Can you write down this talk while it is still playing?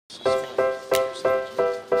Experiment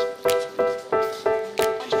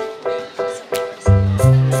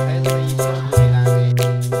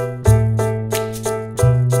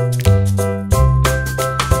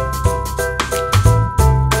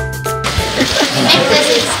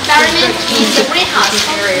in the greenhouse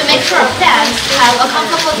to make sure plants have a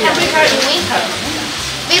comfortable temperature in winter.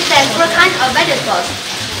 We plant four kinds of vegetables.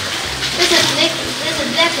 This is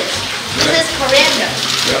lettuce. This is coriander.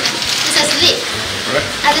 This is leek.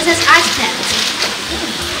 And this is eggplant.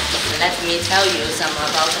 Let me tell you some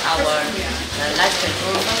about our light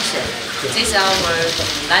control function. These are our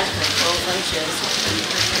light control functions.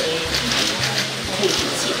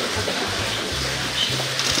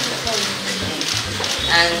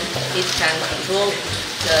 And it can control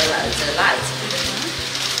the light.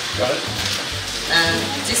 Got it? And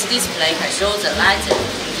this display can show the light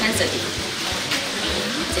intensity.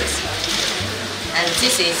 And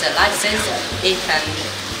this is a light sensor. It can,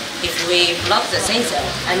 if we block the sensor,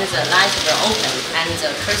 and the light will open and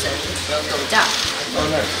the cursor will go down. Oh,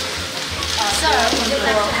 nice. Sir, would you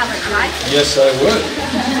like to have a try? Yes, I would.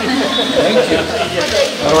 Thank you.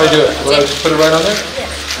 How do I do it? Will I just put it right on there?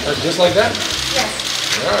 Yes. Just like that? Yes.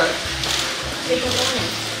 All right. Wait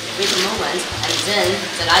a moment, and then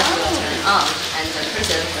the light will turn on and the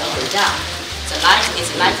cursor will go down. The light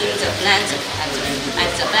is lighting the plant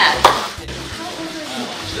at the back.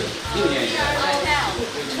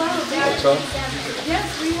 Yes,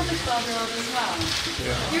 we have a 12-year-old as well.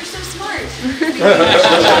 You're so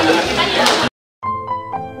smart.